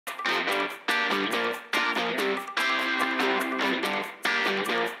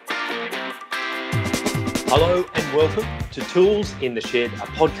Hello and welcome to Tools in the Shed, a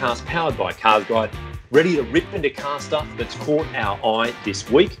podcast powered by CarsGuide, ready to rip into car stuff that's caught our eye this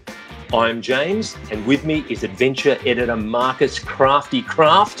week. I'm James, and with me is adventure editor Marcus Crafty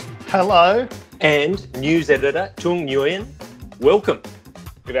Craft. Hello. And news editor Tung Nguyen. Welcome.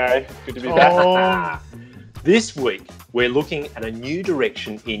 G'day, good to be back. This week, we're looking at a new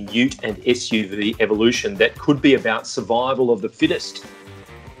direction in ute and SUV evolution that could be about survival of the fittest.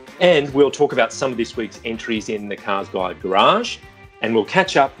 And we'll talk about some of this week's entries in the CarsGuide garage, and we'll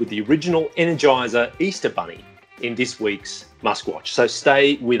catch up with the original Energizer Easter Bunny in this week's MuskWatch. So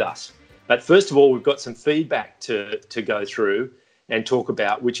stay with us. But first of all, we've got some feedback to go through and talk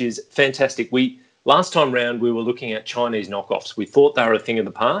about, which is fantastic. Last time round, we were looking at Chinese knockoffs. We thought they were a thing of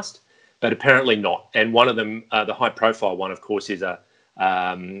the past, but apparently not. And one of them, the high-profile one, of course, is the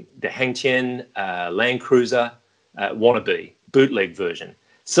Hangtian Land Cruiser wannabe bootleg version.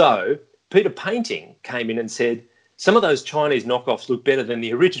 So Peter Painting came in and said, some of those Chinese knockoffs look better than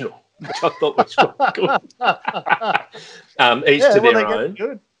the original, which I thought was quite good. Each to their own.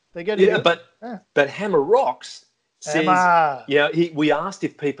 Good. They get good. But Hammer Rocks says, we asked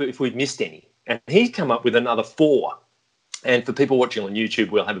if we'd missed any, and he's come up with another 4. And for people watching on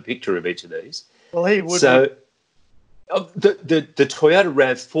YouTube, we'll have a picture of each of these. Well, he would. So the Toyota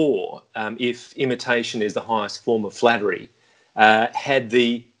RAV4, if imitation is the highest form of flattery, had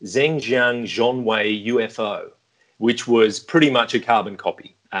the Zhengjiang Zhonwei UFO, which was pretty much a carbon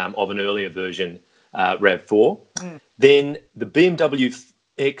copy of an earlier version RAV4. Then the BMW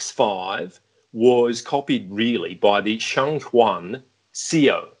X5 was copied really by the Shanghuan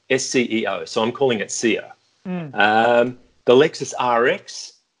SEO, SCEO. So I'm calling it SEO. The Lexus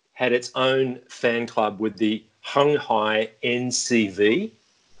RX had its own fan club with the Honghai NCV.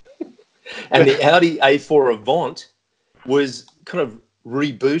 And the Audi A4 Avant was kind of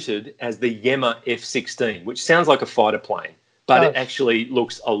rebooted as the Yema F16, which sounds like a fighter plane, but it actually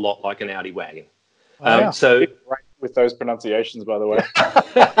looks a lot like an Audi wagon. So with those pronunciations, by the way.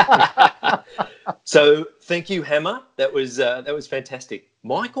 So thank you, Hammer. That was fantastic.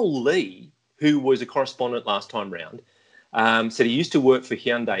 Michael Lee, who was a correspondent last time round, said he used to work for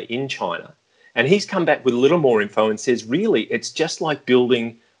Hyundai in China, and he's come back with a little more info and says, really, it's just like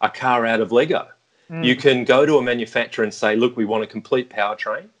building a car out of Lego. You can go to a manufacturer and say, look, we want a complete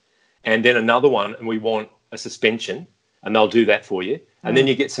powertrain, and then another one, and we want a suspension, and they'll do that for you. And then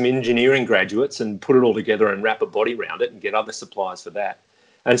you get some engineering graduates and put it all together and wrap a body around it and get other suppliers for that.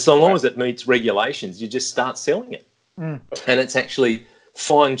 And so long as it meets regulations, you just start selling it. And it's actually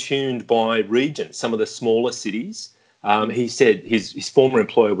fine-tuned by region. Some of the smaller cities, he said his former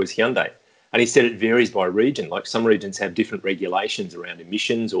employer was Hyundai, and he said it varies by region. Like some regions have different regulations around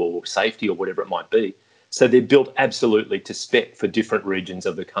emissions or safety or whatever it might be. So they're built absolutely to spec for different regions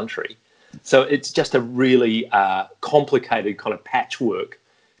of the country. So it's just a really complicated kind of patchwork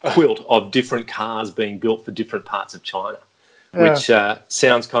quilt of different cars being built for different parts of China, which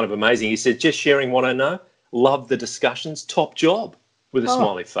sounds kind of amazing. He said, just sharing what I know, love the discussions, top job, with a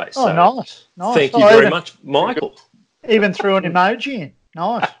smiley face. Oh, so nice. Thank you very much, Michael. Even threw an emoji in.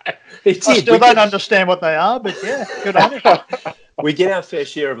 Nice. I still don't understand what they are, but yeah, good on it. We get our fair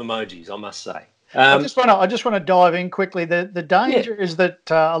share of emojis, I must say. I just want to dive in quickly. The danger is that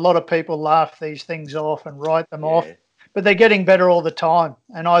a lot of people laugh these things off and write them off, but they're getting better all the time.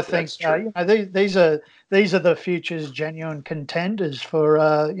 And I think these are the future's genuine contenders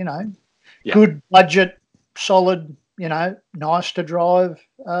for good budget, solid, nice to drive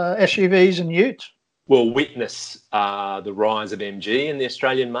SUVs and utes. We'll witness the rise of MG in the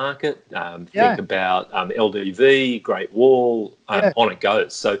Australian market. Think about LDV, Great Wall, on it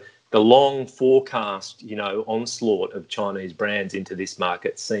goes. So the long forecast, onslaught of Chinese brands into this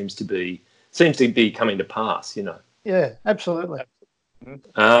market seems to be coming to pass. Yeah, absolutely.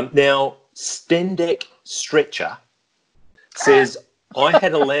 Now, Stendek Stretcher says, I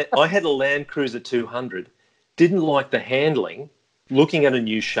had a Land Cruiser 200, didn't like the handling, looking at a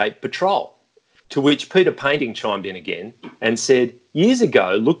new shape Patrol. To which Peter Painting chimed in again and said, years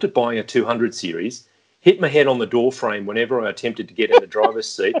ago, looked at buying a 200 series, hit my head on the door frame whenever I attempted to get in the driver's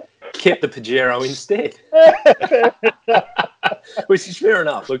seat, kept the Pajero instead. Which is fair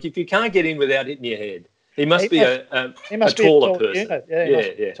enough. Look, if you can't get in without hitting your head, he must be a taller person.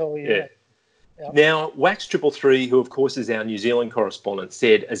 Yeah. Now, Wax333, who of course is our New Zealand correspondent,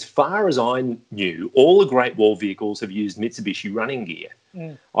 said, as far as I knew, all the Great Wall vehicles have used Mitsubishi running gear.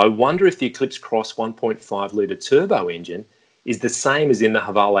 I wonder if the Eclipse Cross 1.5 litre turbo engine is the same as in the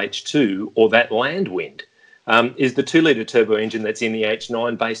Haval H2 or that Landwind. Is the 2 litre turbo engine that's in the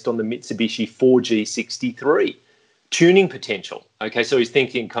H9 based on the Mitsubishi 4G63? Tuning potential. Okay, so he's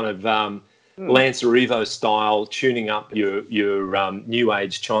thinking kind of Lancer Evo style, tuning up your new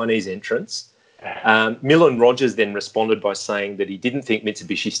age Chinese entrance. Millen Rogers then responded by saying that he didn't think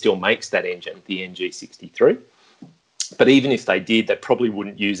Mitsubishi still makes that engine, the NG63. But even if they did, they probably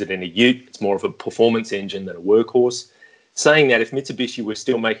wouldn't use it in a Ute. It's more of a performance engine than a workhorse. Saying that if Mitsubishi were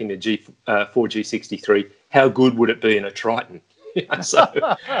still making the G4 G63, how good would it be in a Triton? So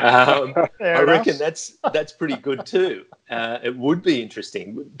I reckon that's pretty good too. It would be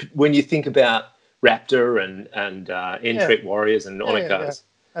interesting when you think about Raptor and N-Trek Warriors and on it goes.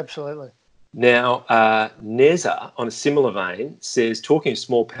 Yeah, absolutely. Now, Neza, on a similar vein, says, talking of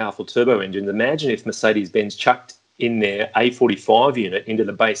small, powerful turbo engines, imagine if Mercedes-Benz chucked in their A45 unit into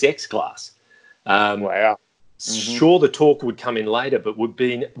the base X class. Wow. Sure, the torque would come in later, but would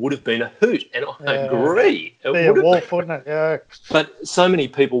have been a hoot, and I agree. It would have been, wouldn't it? Yeah. But so many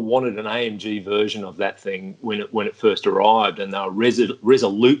people wanted an AMG version of that thing when it first arrived, and they were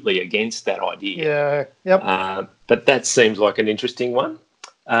resolutely against that idea. Yeah. Yep. But that seems like an interesting one.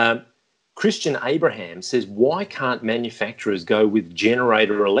 Christian Abraham says, why can't manufacturers go with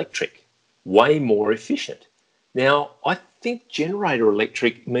generator electric? Way more efficient. Now, I think generator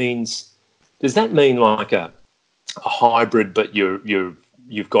electric means, does that mean like a hybrid, but you've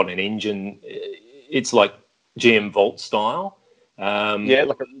got an engine? It's like GM Volt style.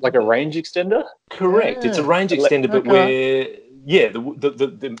 Like a range extender. Correct. It's a range extender, but where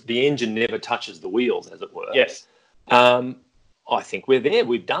the engine never touches the wheels, as it were. Yes. I think we're there.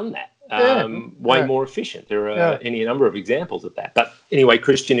 We've done that. Way more efficient. There are any number of examples of that. But anyway,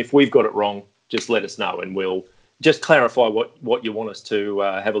 Christian, if we've got it wrong, just let us know, and we'll just clarify what you want us to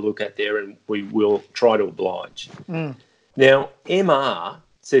have a look at there, and we will try to oblige. Now, MR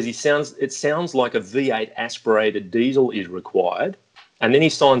says it sounds like a V8 aspirated diesel is required, and then he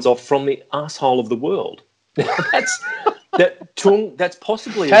signs off from the asshole of the world. That's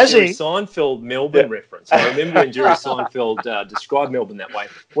possibly a Jerry Seinfeld Melbourne reference. I remember when Jerry Seinfeld described Melbourne that way,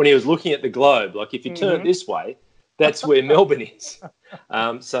 when he was looking at the globe, like if you turn it this way, that's where Melbourne is.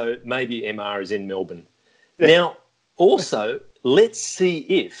 So maybe MR is in Melbourne. Now, also, let's see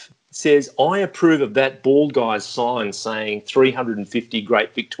if says, I approve of that bald guy's sign saying 350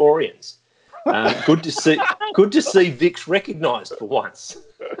 great Victorians. Good to see Vicks recognised for once.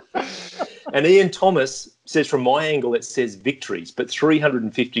 And Ian Thomas says, from my angle, it says victories, but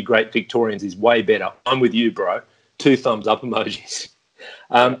 350 great Victorians is way better. I'm with you, bro. 2 thumbs up emojis.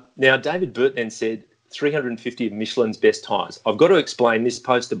 Now, David Burt then said 350 of Michelin's best tyres. I've got to explain this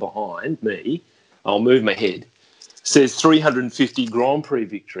poster behind me. I'll move my head. Says 350 Grand Prix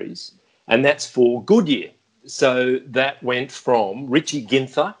victories, and that's for Goodyear. So that went from Richie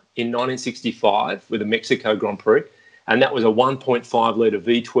Ginther in 1965 with the Mexico Grand Prix, and that was a 1.5 litre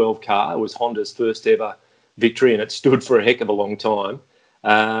V12 car. It was Honda's first ever victory, and it stood for a heck of a long time.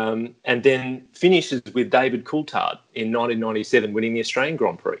 And then finishes with David Coulthard in 1997 winning the Australian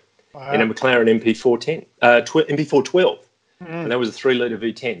Grand Prix in a McLaren MP412. And that was a 3 litre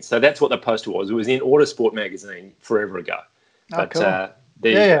V10. So that's what the poster was. It was in Autosport magazine forever ago. But cool. There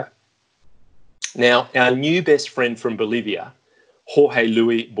you go. Now, our new best friend from Bolivia, Jorge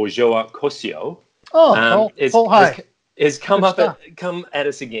Luis Bojoa Cosio, has come at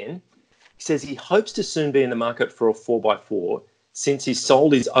us again. He says he hopes to soon be in the market for a 4x4. Since he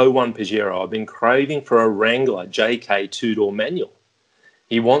sold his 01 Pajero, I've been craving for a Wrangler JK 2-door manual.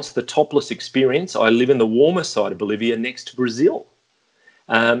 He wants the topless experience. I live in the warmer side of Bolivia next to Brazil.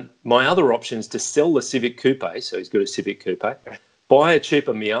 My other option is to sell the Civic Coupe, so he's got a Civic Coupe, buy a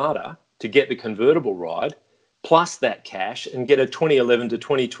cheaper Miata to get the convertible ride, plus that cash, and get a 2011 to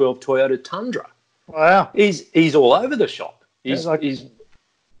 2012 Toyota Tundra. Wow. He's all over the shop. He's like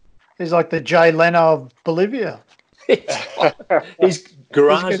the Jay Leno of Bolivia. His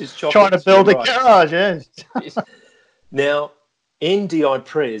garage is trying to build a garage, yes. Now, NDI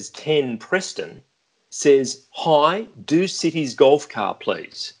Prez 10 Preston says, hi, do City's golf car,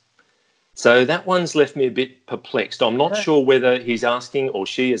 please. So that one's left me a bit perplexed. I'm not sure whether he's asking or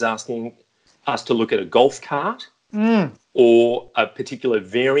she is asking us to look at a golf cart or a particular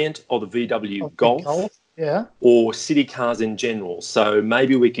variant of the VW Golf or city cars in general. So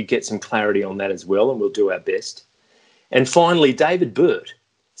maybe we could get some clarity on that as well, and we'll do our best. And finally, David Burt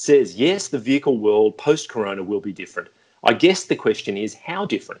says, yes, the vehicle world post-corona will be different. I guess the question is, how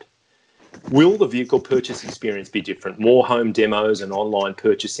different? Will the vehicle purchase experience be different? More home demos and online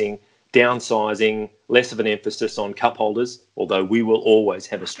purchasing, downsizing, less of an emphasis on cup holders, although we will always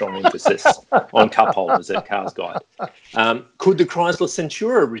have a strong emphasis on cup holders at CarsGuide. Could the Chrysler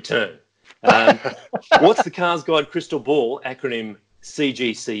Centura return? What's the CarsGuide crystal ball, acronym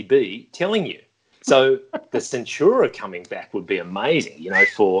CGCB, telling you? So the Centura coming back would be amazing,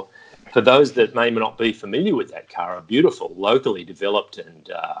 for for those that may not be familiar with that car, a beautiful, locally developed and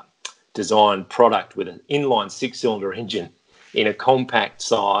designed product with an inline six-cylinder engine in a compact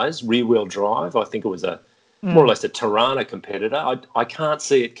size, rear-wheel drive. I think it was more or less a Tirana competitor. I can't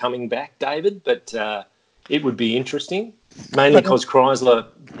see it coming back, David, but it would be interesting, mainly because Chrysler,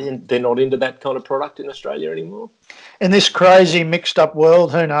 they're not into that kind of product in Australia anymore. In this crazy mixed-up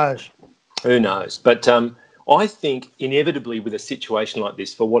world, who knows? Who knows? But I think inevitably with a situation like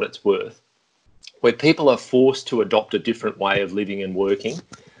this, for what it's worth, where people are forced to adopt a different way of living and working,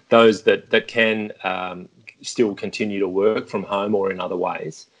 those that can still continue to work from home or in other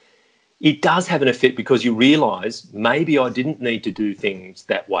ways, it does have an effect because you realise maybe I didn't need to do things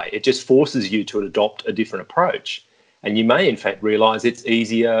that way. It just forces you to adopt a different approach. And you may, in fact, realise it's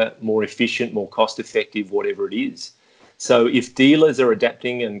easier, more efficient, more cost-effective, whatever it is. So if dealers are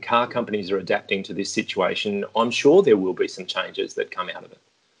adapting and car companies are adapting to this situation, I'm sure there will be some changes that come out of it.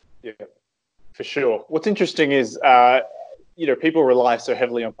 Yeah, for sure. What's interesting is, people rely so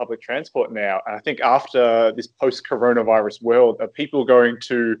heavily on public transport now. And I think after this post-coronavirus world, are people going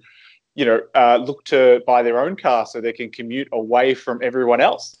to, look to buy their own car so they can commute away from everyone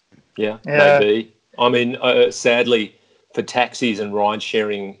else? Yeah. Maybe. I mean, sadly, for taxis and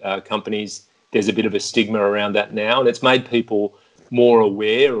ride-sharing companies, there's a bit of a stigma around that now, and it's made people more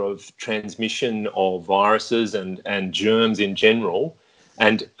aware of transmission of viruses and germs in general.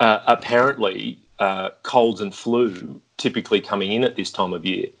 And apparently, colds and flu typically coming in at this time of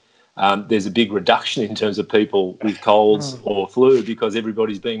year. There's a big reduction in terms of people with colds or flu because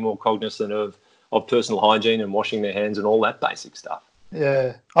everybody's being more cognizant of personal hygiene and washing their hands and all that basic stuff.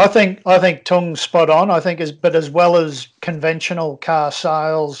 Yeah, I think Tung's spot on. I think but as well as conventional car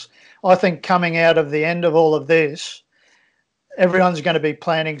sales, I think coming out of the end of all of this, everyone's going to be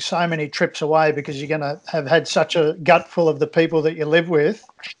planning so many trips away because you're going to have had such a gutful of the people that you live with.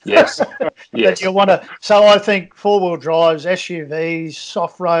 Yes, yes. That you want to. So I think four-wheel drives, SUVs,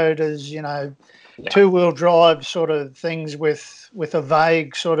 soft-roaders, two-wheel drive sort of things with a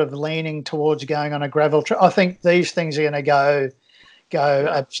vague sort of leaning towards going on a gravel trip. I think these things are going to go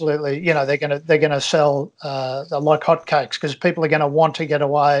absolutely. They're going to sell like hotcakes because people are going to want to get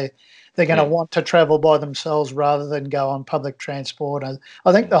away. They're going to want to travel by themselves rather than go on public transport. And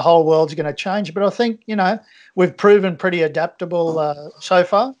I think the whole world's going to change. But I think, we've proven pretty adaptable so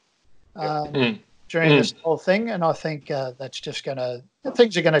far during this whole thing. And I think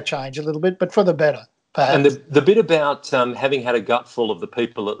things are going to change a little bit, but for the better, perhaps. And the bit about having had a gutful of the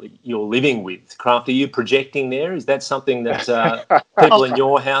people that you're living with, Kraft, are you projecting there? Is that something that people in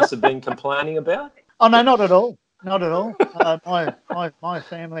your house have been complaining about? Oh, no, not at all. Not at all. My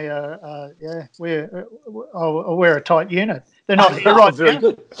family are we're a tight unit. They're not here right very now,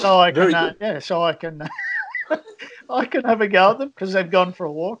 good. So I can so I can I can have a go at them because they've gone for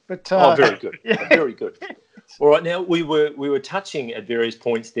a walk. But very good, very good. All right, now we were touching at various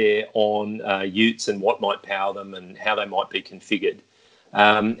points there on Utes and what might power them and how they might be configured.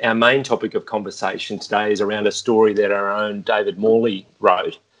 Our main topic of conversation today is around a story that our own David Morley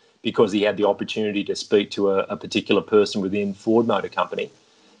wrote, because he had the opportunity to speak to a particular person within Ford Motor Company.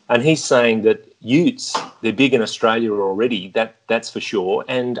 And he's saying that Utes, they're big in Australia already, that's for sure,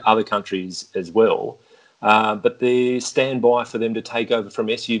 and other countries as well. But they stand by for them to take over from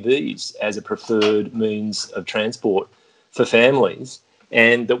SUVs as a preferred means of transport for families.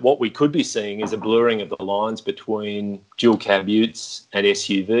 And that what we could be seeing is a blurring of the lines between dual cab Utes and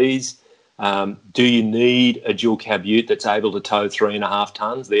SUVs. Do you need a dual cab Ute that's able to tow 3.5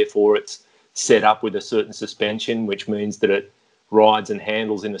 tonnes? Therefore, it's set up with a certain suspension, which means that it rides and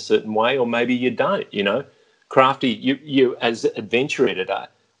handles in a certain way, or maybe you don't. Crafty, you as adventure editor,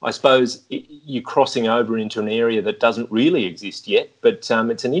 I suppose you're crossing over into an area that doesn't really exist yet, but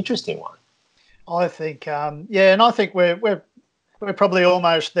it's an interesting one. I think, and I think we're probably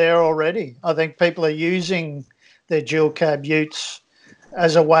almost there already. I think people are using their dual cab Utes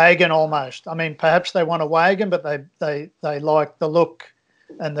as a wagon almost. I mean, perhaps they want a wagon, but they like the look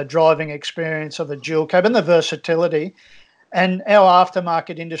and the driving experience of the dual cab and the versatility. And our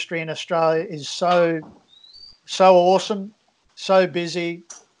aftermarket industry in Australia is so awesome, so busy.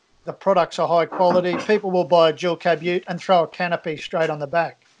 The products are high quality. People will buy a dual cab Ute and throw a canopy straight on the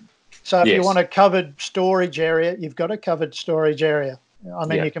back. So if you want a covered storage area, you've got a covered storage area. I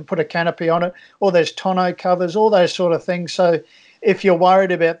mean, you can put a canopy on it, or there's tonneau covers, all those sort of things. So if you're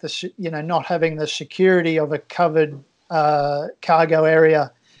worried about not having the security of a covered cargo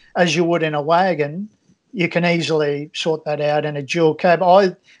area as you would in a wagon, you can easily sort that out in a dual cab.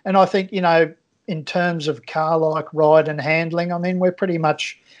 I think, in terms of car-like ride and handling, I mean, we're pretty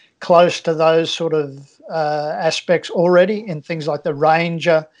much close to those sort of aspects already in things like the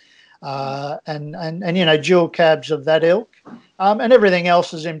Ranger, and you know, dual cabs of that ilk, and everything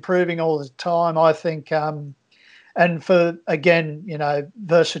else is improving all the time, I think. And for, again, you know,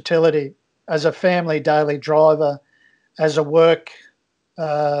 versatility as a family daily driver, as a work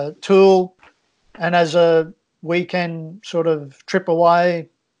tool, and as a weekend sort of trip away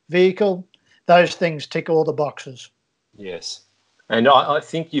vehicle, those things tick all the boxes. Yes. And I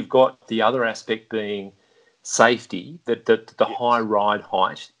think you've got the other aspect being safety, that the high ride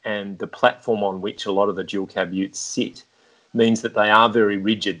height and the platform on which a lot of the dual cab utes sit means that they are very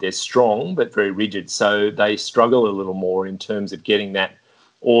rigid. They're strong, but very rigid. So they struggle a little more in terms of getting that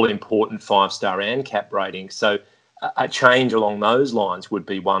all-important 5-star ANCAP rating. So a change along those lines would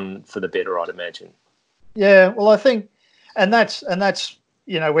be one for the better, I'd imagine. Yeah, well, I think, and that's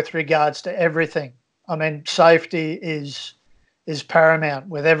you know, with regards to everything. I mean, safety is paramount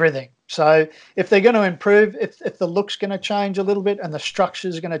with everything. So if they're going to improve, if the look's going to change a little bit and the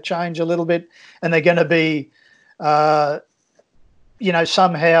structure's going to change a little bit, and they're going to be, you know,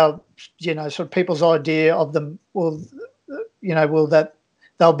 somehow, you know, sort of people's idea of them will, you know, will that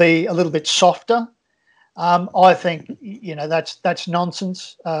they'll be a little bit softer. I think, you know, that's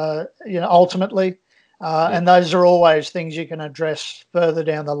nonsense, you know, ultimately. And those are always things you can address further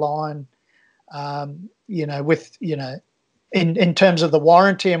down the line, you know, with, you know, in terms of the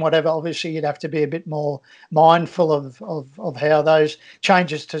warranty and whatever. Obviously, you'd have to be a bit more mindful of how those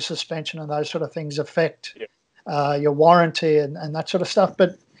changes to suspension and those sort of things affect your warranty and that sort of stuff.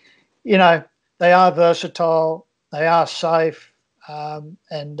 But, you know, they are versatile, they are safe,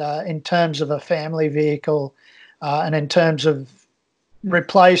 and in terms of a family vehicle, and in terms of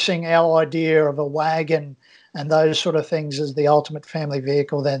replacing our idea of a wagon and those sort of things as the ultimate family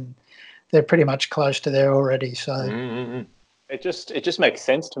vehicle, then they're pretty much close to there already. So it just makes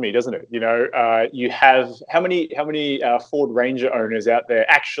sense to me, doesn't it? You know, you have how many Ford Ranger owners out there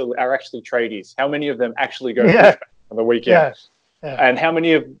are actually tradies? How many of them actually go pushback on the weekend? And how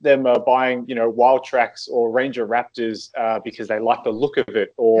many of them are buying, you know, Wild Tracks or Ranger Raptors because they like the look of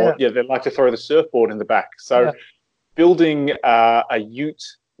it, or they like to throw the surfboard in the back? So building a ute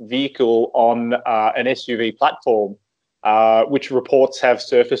vehicle on an SUV platform, which reports have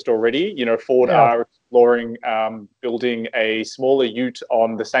surfaced already. You know, Ford are exploring building a smaller ute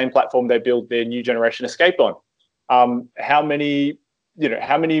on the same platform they build their new generation Escape on. How many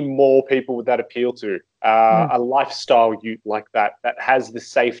more people would that appeal to? A lifestyle ute like that has the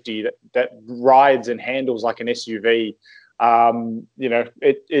safety, that rides and handles like an SUV. You know,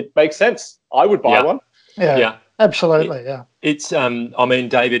 it makes sense. I would buy one. Yeah. Absolutely, It's I mean,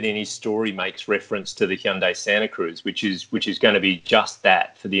 David in his story makes reference to the Hyundai Santa Cruz, which is going to be just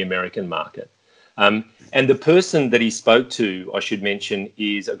that for the American market. And the person that he spoke to, I should mention,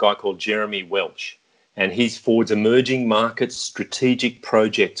 is a guy called Jeremy Welch, and he's Ford's Emerging Markets Strategic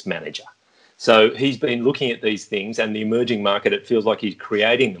Projects Manager. So he's been looking at these things, and the emerging market, it feels like he's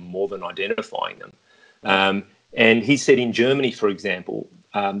creating them more than identifying them. And he said in Germany, for example,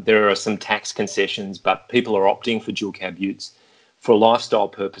 there are some tax concessions, but people are opting for dual cab utes for lifestyle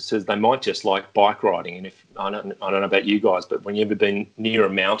purposes. They might just like bike riding. And if I don't know about you guys, but when you've ever been near a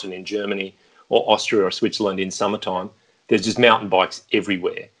mountain in Germany or Austria or Switzerland in summertime, there's just mountain bikes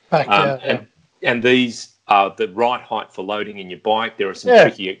everywhere. And these are the right height for loading in your bike. There are some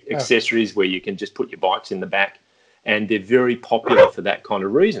tricky accessories where you can just put your bikes in the back, and they're very popular for that kind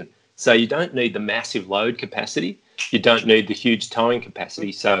of reason. So you don't need the massive load capacity. You don't need the huge towing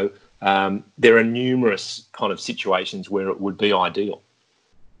capacity. So there are numerous kind of situations where it would be ideal.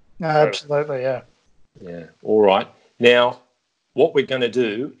 Absolutely, yeah. All right. Now, what we're going to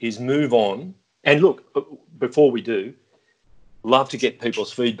do is move on. And look, before we do, love to get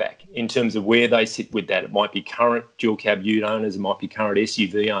people's feedback in terms of where they sit with that. It might be current dual cab ute owners. It might be current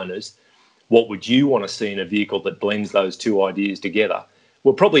SUV owners. What would you want to see in a vehicle that blends those two ideas together?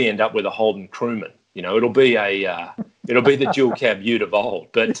 We'll probably end up with a Holden Crewman. You know, it'll be the dual cab ute of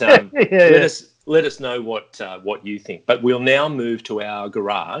old. But let us know what you think. But we'll now move to our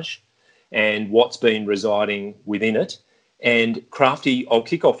garage and what's been residing within it. And Crafty, I'll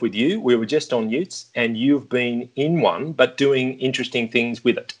kick off with you. We were just on utes, and you've been in one, but doing interesting things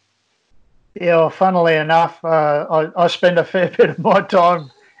with it. Yeah, well, funnily enough, I spend a fair bit of my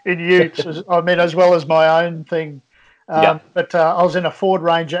time in utes. As well as my own thing. But I was in a Ford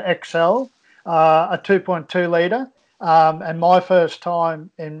Ranger XL, a 2.2 litre, and my first time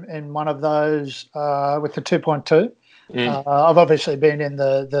in one of those with the 2.2. I've obviously been in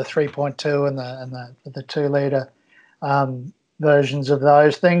the 3.2 and the 2 litre versions of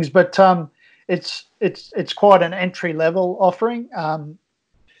those things, but it's quite an entry level offering.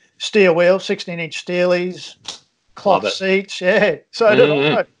 Steel wheels, 16-inch steelies, cloth seats,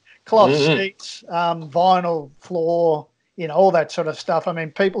 so cloth seats, vinyl floor, you know, all that sort of stuff. I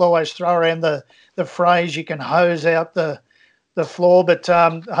mean, people always throw around the phrase you can hose out the floor, but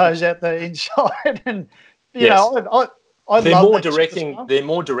hose out the inside. And you know, I they're love more that directing. sort of stuff. They're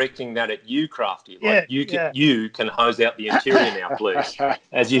more directing that at you, Crafty. Like you can hose out the interior now, please,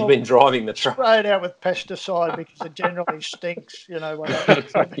 as you've been driving the truck. Spray it out with pesticide because it generally stinks. You know.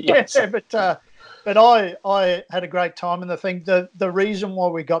 Yes. But I had a great time in the thing. The reason why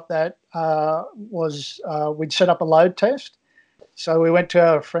we got that was we'd set up a load test. So we went to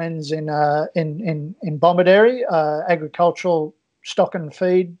our friends in Bombardary, agricultural stock and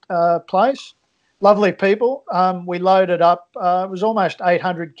feed place. Lovely people. We loaded up. It was almost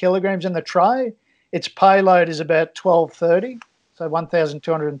 800 kilograms in the tray. Its payload is about 1230, so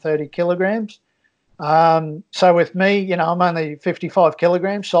 1,230 kilograms. So with me, you know, I'm only 55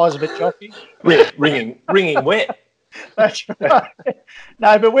 kilograms, size of a jockey. ringing wet. That's right.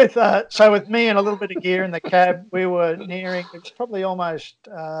 No, but with me and a little bit of gear in the cab, we were nearing. It was probably almost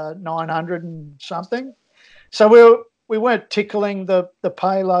 900 and something. So we weren't tickling the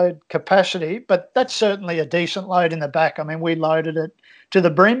payload capacity, but that's certainly a decent load in the back. I mean, we loaded it to the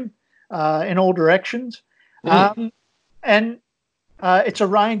brim in all directions, and it's a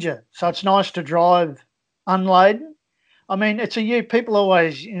Ranger, so it's nice to drive unladen. I mean, it's a Ute. People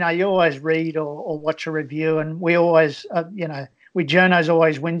always, you know, you always read or watch a review, and we always, you know, we journos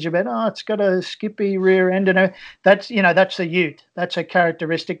always whinge about, it's got a skippy rear end, and that's, you know, that's a Ute. That's a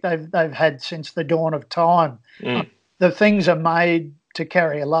characteristic they've had since the dawn of time. The things are made to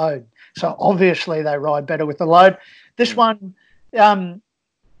carry a load, so obviously they ride better with the load. This one,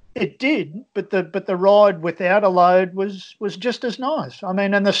 it did, but the ride without a load was just as nice. I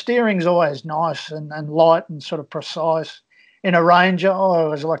mean, and the steering's always nice and light and sort of precise. In a Ranger, I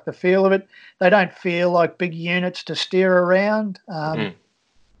always like the feel of it. They don't feel like big units to steer around.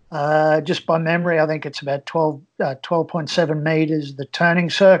 Just by memory, I think it's about 12.7 metres, the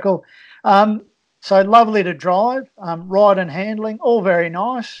turning circle. So lovely to drive, ride and handling, all very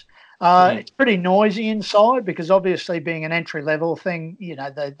nice. It's pretty noisy inside because obviously being an entry-level thing, you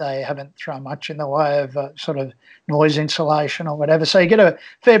know, they haven't thrown much in the way of sort of noise insulation or whatever. So you get a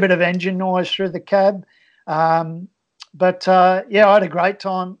fair bit of engine noise through the cab. But I had a great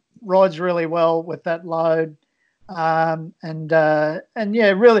time. Rides really well with that load.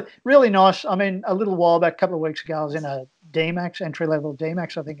 Really, really nice. I mean, a little while back, a couple of weeks ago, I was in a D-Max, entry-level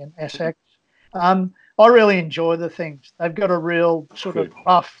D-Max, I think an SX. I really enjoy the things. They've got a real sort of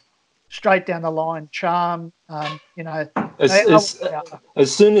rough, straight down the line charm. You know,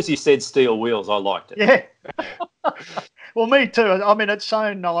 as soon as you said steel wheels, I liked it. Yeah. Well, me too. I mean, it's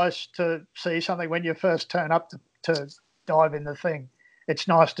so nice to see something when you first turn up to dive in the thing. It's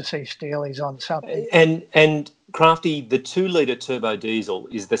nice to see steelies on something. And Crafty, the 2-litre turbo diesel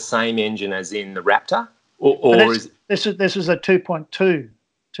is the same engine as in the Raptor, or is this is a 2.2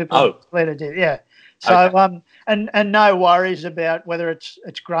 litre diesel? Yeah. So and no worries about whether it's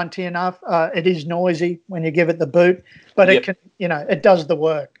grunty enough. It is noisy when you give it the boot, but it can, you know, it does the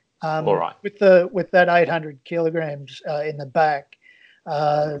work. All right. With that 800 kilograms in the back,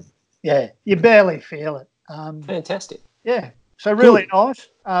 you barely feel it. Fantastic. Yeah. So really nice.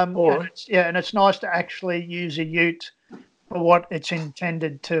 All right. And it's nice to actually use a Ute for what it's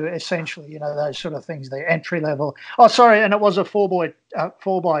intended to, essentially, you know, those sort of things, the entry level. Oh, sorry, and it was a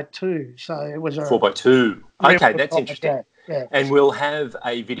 4x2, so it was a 4x2. Okay, that's interesting. Yeah. And we'll have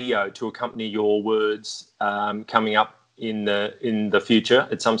a video to accompany your words coming up in the future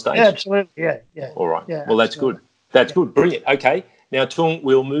at some stage. Yeah, absolutely. Yeah. All right. Yeah, well, that's good. That's good. Brilliant. Okay. Now, Tung,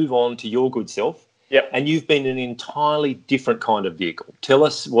 we'll move on to your good self. Yep. And you've been an entirely different kind of vehicle. Tell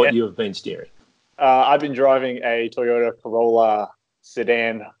us what you have been steering. I've been driving a Toyota Corolla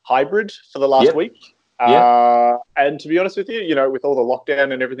sedan hybrid for the last week. And to be honest with you, you know, with all the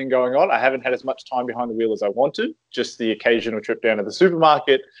lockdown and everything going on, I haven't had as much time behind the wheel as I want to. Just the occasional trip down to the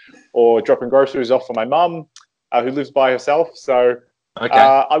supermarket or dropping groceries off for my mum, who lives by herself. So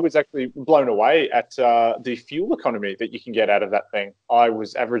I was actually blown away at the fuel economy that you can get out of that thing. I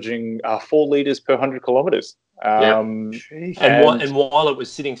was averaging 4 litres per 100 kilometres. And while it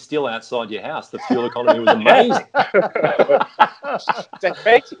was sitting still outside your house, the fuel economy was amazing. That's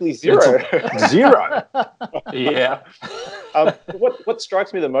basically zero. Zero. Yeah. What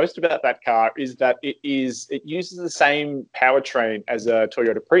strikes me the most about that car is that it uses the same powertrain as a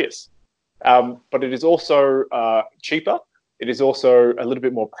Toyota Prius, but it is also cheaper. It is also a little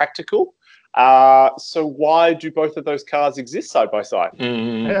bit more practical. So why do both of those cars exist side by side?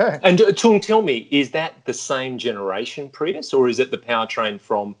 Yeah. And Tung, tell me, is that the same generation Prius, or is it the powertrain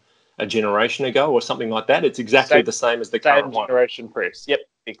from a generation ago or something like that? It's exactly the same as the current one. Same generation Prius. Yep.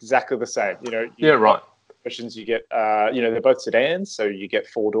 exactly the same. Yeah, right. Versions you get, they're both sedans, so you get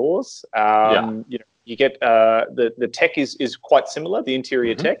 4 doors. You get the tech is quite similar, the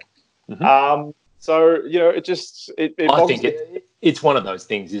interior tech. So I think it's one of those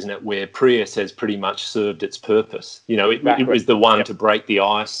things, isn't it, where Prius has pretty much served its purpose. It was the one to break the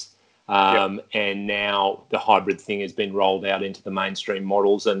ice, and now the hybrid thing has been rolled out into the mainstream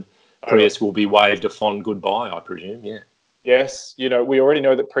models, and Prius will be waved a fond goodbye, I presume. Yeah. Yes, we already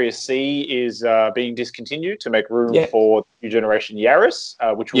know that Prius C is being discontinued to make room for the new generation Yaris,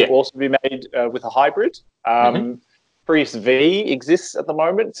 which will also be made with a hybrid. Prius V exists at the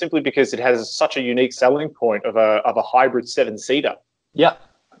moment simply because it has such a unique selling point of a hybrid 7-seater. Yeah.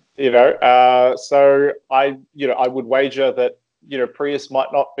 So I would wager that Prius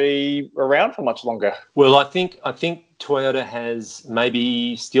might not be around for much longer. Well, I think Toyota has,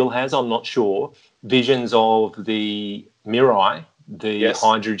 maybe still has, I'm not sure, visions of the Mirai, the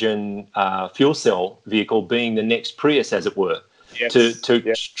hydrogen fuel cell vehicle, being the next Prius, as it were, to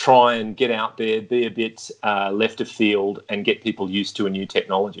try and get out there, be a bit left of field, and get people used to a new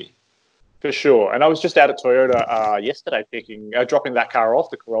technology. For sure. And I was just out at Toyota yesterday dropping that car off,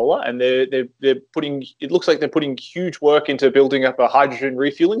 the Corolla, and they're putting, it looks like they're putting huge work into building up a hydrogen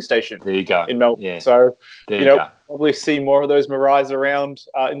refueling station. There you go. In Melbourne. Yeah. So, probably see more of those Mirais around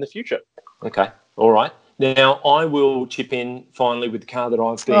in the future. Okay. All right. Now, I will chip in finally with the car that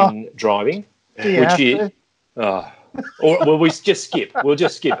I've been driving, which is... well, we just skip. We'll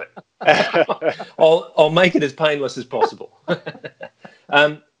just skip it. I'll make it as painless as possible.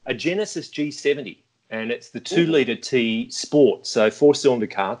 A Genesis G70, and it's the 2-litre T Sport, so 4-cylinder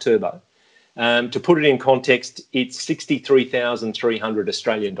car, turbo. To put it in context, it's 63,300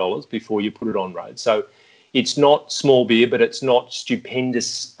 Australian dollars before you put it on road. So it's not small beer, but it's not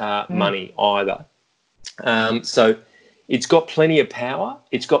stupendous money either. So it's got plenty of power,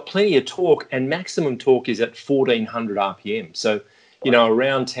 it's got plenty of torque, and maximum torque is at 1,400 RPM. So,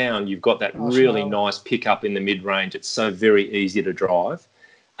 around town, you've got that really nice pickup in the mid-range. It's so very easy to drive.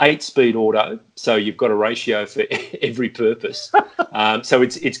 8-speed auto, so you've got a ratio for every purpose. So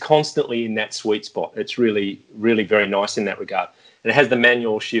it's constantly in that sweet spot. It's really, really very nice in that regard. And it has the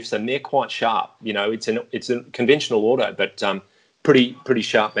manual shifts, and they're quite sharp. It's a conventional auto, but pretty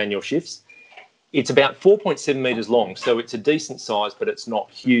sharp manual shifts. It's about 4.7 metres long, so it's a decent size, but it's not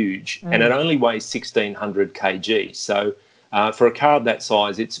huge. And it only weighs 1,600 kg. So for a car of that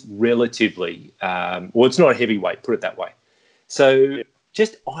size, it's relatively, it's not a heavyweight, put it that way. So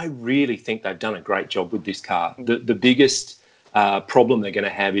I really think they've done a great job with this car. The biggest problem they're going to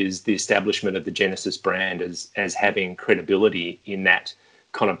have is the establishment of the Genesis brand as having credibility in that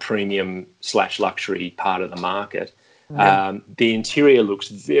kind of premium/luxury part of the market. The interior looks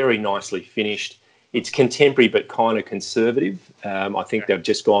very nicely finished. It's contemporary but kind of conservative. I think they've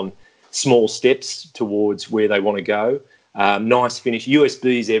just gone small steps towards where they want to go. Nice finish,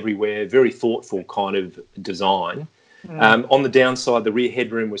 USBs everywhere, very thoughtful kind of design. On the downside, the rear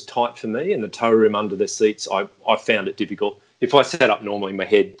headroom was tight for me, and the tow room under the seats, I found it difficult. If I sat up normally, my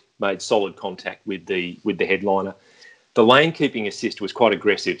head made solid contact with the headliner. The lane keeping assist was quite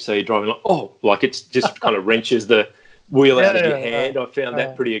aggressive, so you're driving like it's just kind of wrenches the wheel out of your hand. I found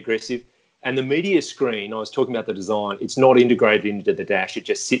that pretty aggressive. And the media screen, I was talking about the design, it's not integrated into the dash. It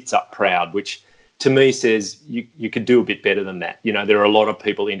just sits up proud, which to me says you could do a bit better than that. There are a lot of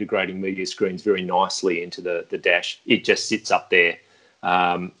people integrating media screens very nicely into the dash. It just sits up there.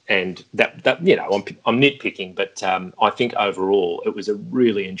 And that I'm nitpicking, but I think overall it was a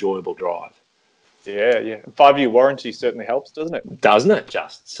really enjoyable drive. Yeah. 5-year warranty certainly helps, doesn't it? Doesn't it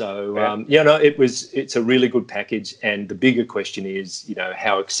just? So, it's a really good package. And the bigger question is,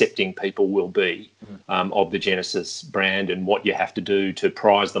 how accepting people will be of the Genesis brand and what you have to do to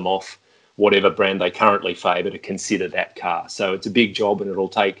prize them off whatever brand they currently favour to consider that car. So it's a big job, and it'll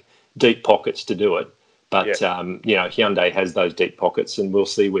take deep pockets to do it. But, Hyundai has those deep pockets, and we'll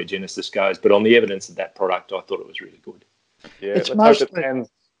see where Genesis goes. But on the evidence of that product, I thought it was really good. Yeah, let's hope it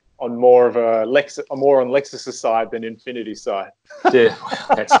depends on more on Lexus's side than Infinity's side. Yeah,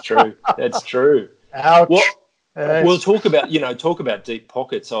 that's true. That's true. Ouch. Well, we'll talk about deep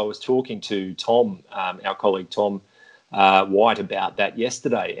pockets. I was talking to Tom, our colleague Tom White, about that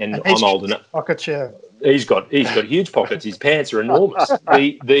yesterday, and I'm old enough. Pockets, yeah. He's got huge pockets. His pants are enormous.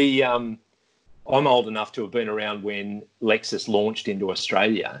 I'm old enough to have been around when Lexus launched into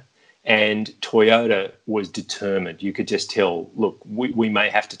Australia. And Toyota was determined. You could just tell, look, we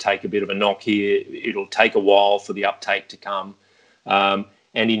may have to take a bit of a knock here. It'll take a while for the uptake to come.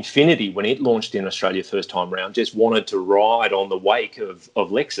 And Infiniti, when it launched in Australia first time round, just wanted to ride on the wake of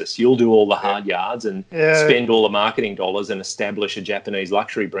Lexus. You'll do all the hard yards and spend all the marketing dollars and establish a Japanese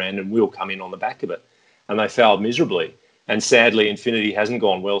luxury brand, and we'll come in on the back of it. And they failed miserably. And sadly, Infiniti hasn't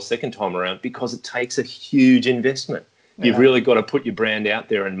gone well second time around because it takes a huge investment. You've really got to put your brand out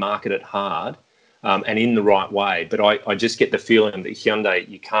there and market it hard and in the right way. But I just get the feeling that Hyundai,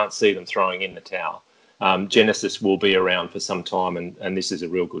 you can't see them throwing in the towel. Genesis will be around for some time, and this is a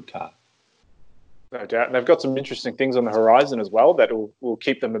real good car. No doubt. And they've got some interesting things on the horizon as well that will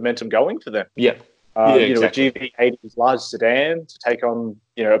keep the momentum going for them. Yeah. Exactly. A GV80's large sedan to take on,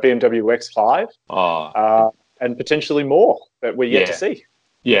 a BMW X5 and potentially more that we're yet to see.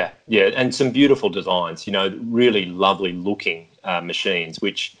 Yeah. And some beautiful designs, really lovely looking machines,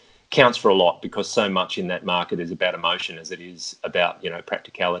 which counts for a lot because so much in that market is about emotion as it is about,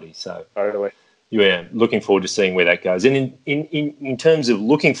 practicality. So totally. Yeah, looking forward to seeing where that goes. And in terms of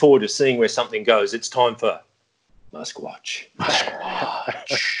looking forward to seeing where something goes, it's time for MuskWatch.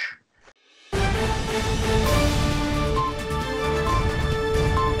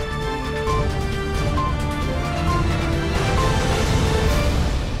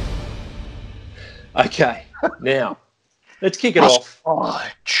 Okay, now let's kick it off.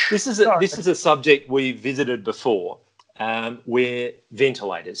 This is a subject we visited before. Where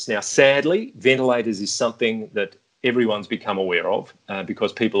ventilators. Now, sadly, ventilators is something that everyone's become aware of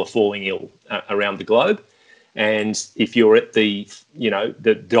because people are falling ill around the globe. And if you're at the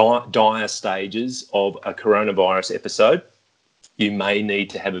dire stages of a coronavirus episode, you may need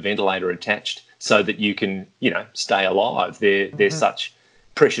to have a ventilator attached so that you can, stay alive. They're such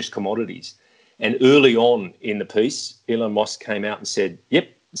precious commodities. And early on in the piece, Elon Musk came out and said, yep,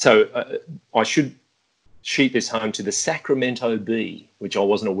 so I should sheet this home to the Sacramento Bee, which I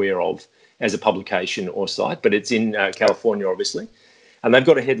wasn't aware of as a publication or site, but it's in California, obviously. And they've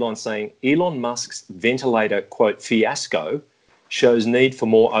got a headline saying, Elon Musk's ventilator, quote, fiasco shows need for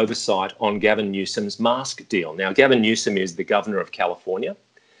more oversight on Gavin Newsom's mask deal. Now, Gavin Newsom is the governor of California.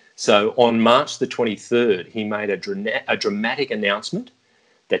 So on March the 23rd, he made a dramatic announcement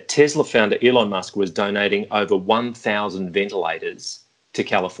that Tesla founder Elon Musk was donating over 1,000 ventilators to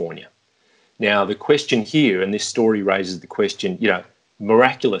California. Now, the question here, and this story raises the question,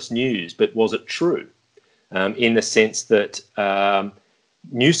 miraculous news, but was it true? In the sense that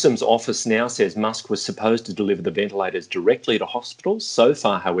Newsom's office now says Musk was supposed to deliver the ventilators directly to hospitals. So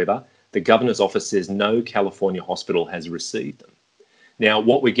far, however, the governor's office says no California hospital has received them. Now,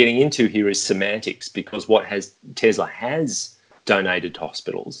 what we're getting into here is semantics, because what Tesla has donated to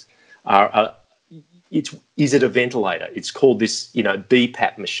hospitals is it a ventilator? It's called this,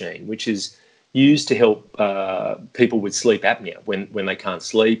 BPAP machine, which is used to help people with sleep apnea when they can't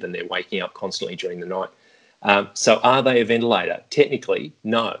sleep and they're waking up constantly during the night. So are they a ventilator? Technically,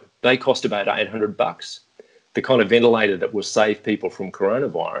 no. They cost about $800. The kind of ventilator that will save people from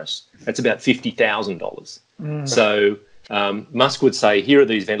coronavirus, that's about $50,000. So Musk would say, here are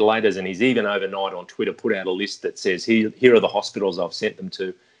these ventilators, and he's even overnight on Twitter put out a list that says, here are the hospitals I've sent them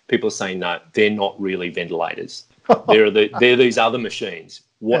to. People are saying, no, they're not really ventilators. They're these other machines.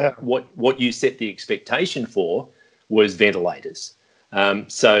 What you set the expectation for was ventilators.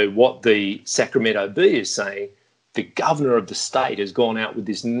 So what the Sacramento Bee is saying, the governor of the state has gone out with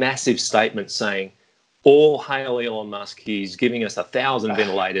this massive statement saying, all hail Elon Musk, he's giving us 1,000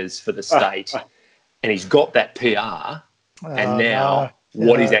 ventilators for the state, and he's got that PR, and now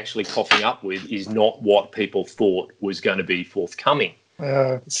what he's actually coughing up with is not what people thought was going to be forthcoming.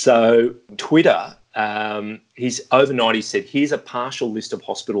 So Twitter, he's overnight, he said, here's a partial list of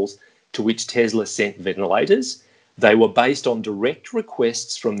hospitals to which Tesla sent ventilators. They were based on direct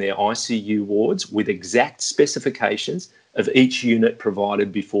requests from their ICU wards with exact specifications of each unit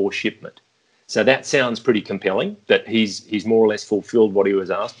provided before shipment. So that sounds pretty compelling, that he's more or less fulfilled what he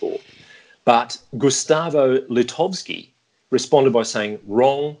was asked for. But Gustavo Litovsky responded by saying,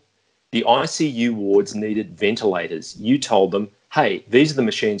 wrong, the ICU wards needed ventilators. You told them, hey, these are the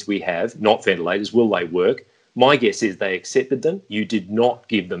machines we have, not ventilators. Will they work? My guess is they accepted them. You did not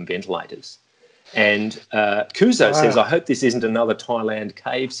give them ventilators. And Kuzo says, I hope this isn't another Thailand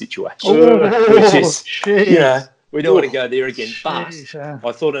cave situation, which is, we don't want to go there again. But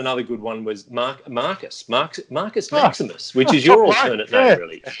I thought another good one was Marcus Maximus, which is your alternate name,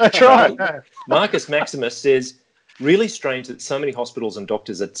 really. That's right. Marcus Maximus says, really strange that so many hospitals and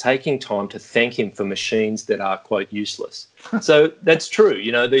doctors are taking time to thank him for machines that are, quote, useless. So that's true.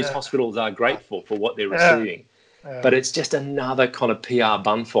 These hospitals are grateful for what they're receiving. But it's just another kind of PR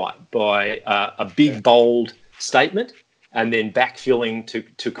bun fight by a big, bold statement and then backfilling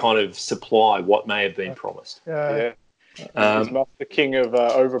to kind of supply what may have been promised. Is Musk the king of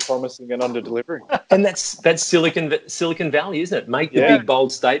over-promising and under-delivering? And that's Silicon Valley, isn't it? Make the big,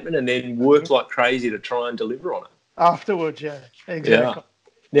 bold statement and then work like crazy to try and deliver on it. Afterwards, yeah, exactly. Yeah.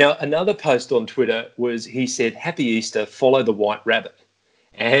 Now, another post on Twitter was, he said, "Happy Easter, follow the white rabbit."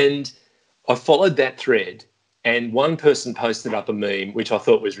 And I followed that thread, and one person posted up a meme, which I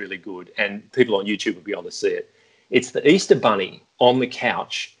thought was really good, and people on YouTube will be able to see it. It's the Easter bunny on the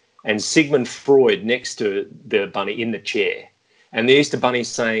couch and Sigmund Freud next to the bunny in the chair. And the Easter bunny's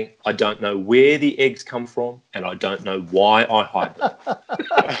saying, "I don't know where the eggs come from, and I don't know why I hide them."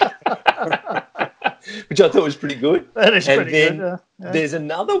 Which I thought was pretty good. That is pretty good. Yeah. There's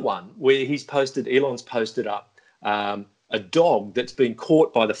another one where Elon's posted up a dog that's been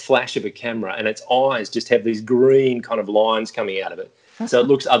caught by the flash of a camera, and its eyes just have these green kind of lines coming out of it. So it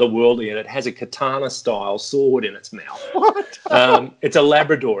looks otherworldly, and it has a katana-style sword in its mouth. What? It's a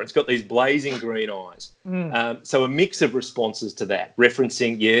Labrador. It's got these blazing green eyes. So a mix of responses to that,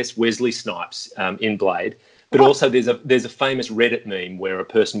 referencing, yes, Wesley Snipes in Blade, but also there's a famous Reddit meme where a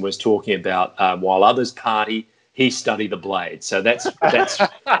person was talking about while others party, he study the blade. So that's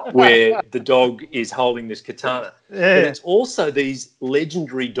where the dog is holding this katana. Yeah. But it's also these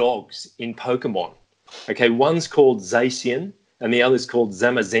legendary dogs in Pokemon. Okay, one's called Zacian and the other's called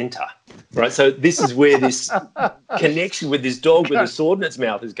Zamazenta. Right, so this is where this connection with this dog with a sword in its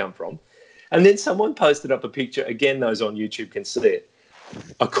mouth has come from. And then someone posted up a picture, again, those on YouTube can see it,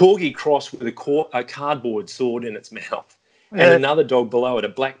 a corgi cross with a cardboard sword in its mouth. And another dog below it, a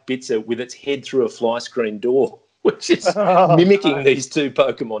black Bitzer with its head through a fly screen door, which is mimicking these two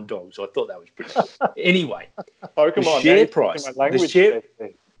Pokemon dogs. I thought that was pretty cool. Anyway, Pokemon,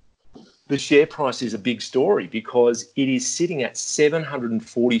 the share price is a big story because it is sitting at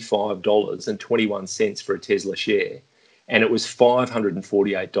 $745.21 for a Tesla share, and it was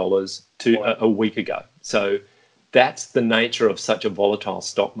 $548 a week ago. So that's the nature of such a volatile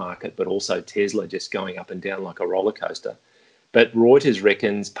stock market, but also Tesla just going up and down like a roller coaster. But Reuters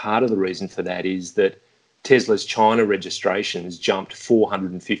reckons part of the reason for that is that Tesla's China registrations jumped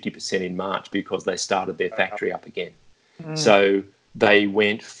 450% in March because they started their factory up again. So they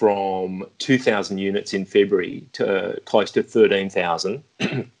went from 2,000 units in February to close to 13,000,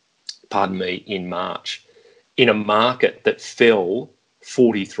 pardon me, in March, in a market that fell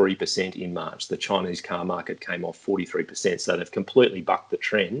 43% in March. The Chinese car market came off 43%. So they've completely bucked the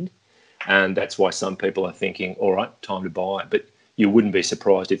trend. And that's why some people are thinking, all right, time to buy. But you wouldn't be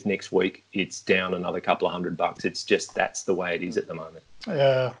surprised if next week it's down another couple of $100. It's just that's the way it is at the moment.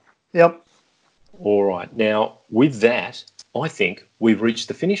 Yeah. Yep. All right. Now, with that, I think we've reached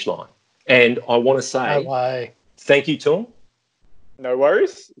the finish line. And I want to say thank you, Tung. No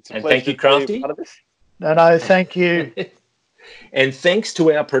worries. It's a and pleasure thank you, Crafty. No, thank you. And thanks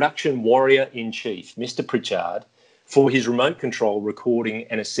to our production warrior-in-chief, Mr. Pritchard, for his remote control recording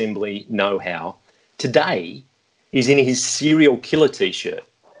and assembly know-how. Today, he's in his serial killer T-shirt.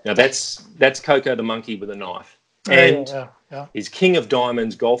 Now, that's Coco the monkey with a knife. And his King of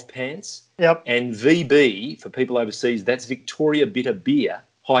Diamonds golf pants. Yep. And VB, for people overseas, that's Victoria Bitter Beer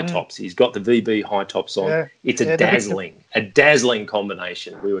high tops. He's got the VB high tops on. Yeah. It's a dazzling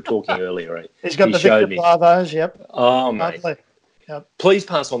combination. We were talking earlier. He's got the Victor Bravos, yep. Oh, mate. Lovely. Yep. Please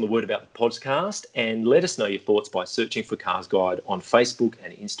pass on the word about the podcast and let us know your thoughts by searching for CarsGuide on Facebook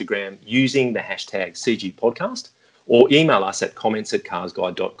and Instagram using the hashtag CGPodcast, or email us at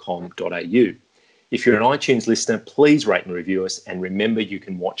comments@carsguide.com.au. If you're an iTunes listener, please rate and review us, and remember you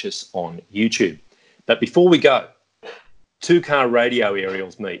can watch us on YouTube. But before we go, two car radio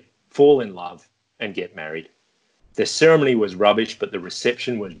aerials meet, fall in love, and get married. The ceremony was rubbish, but the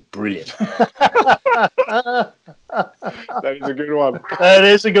reception was brilliant. That is a good one. That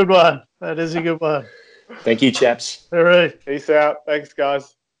is a good one. Thank you, chaps. All right. Peace out. Thanks,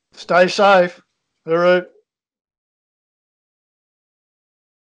 guys. Stay safe. All right.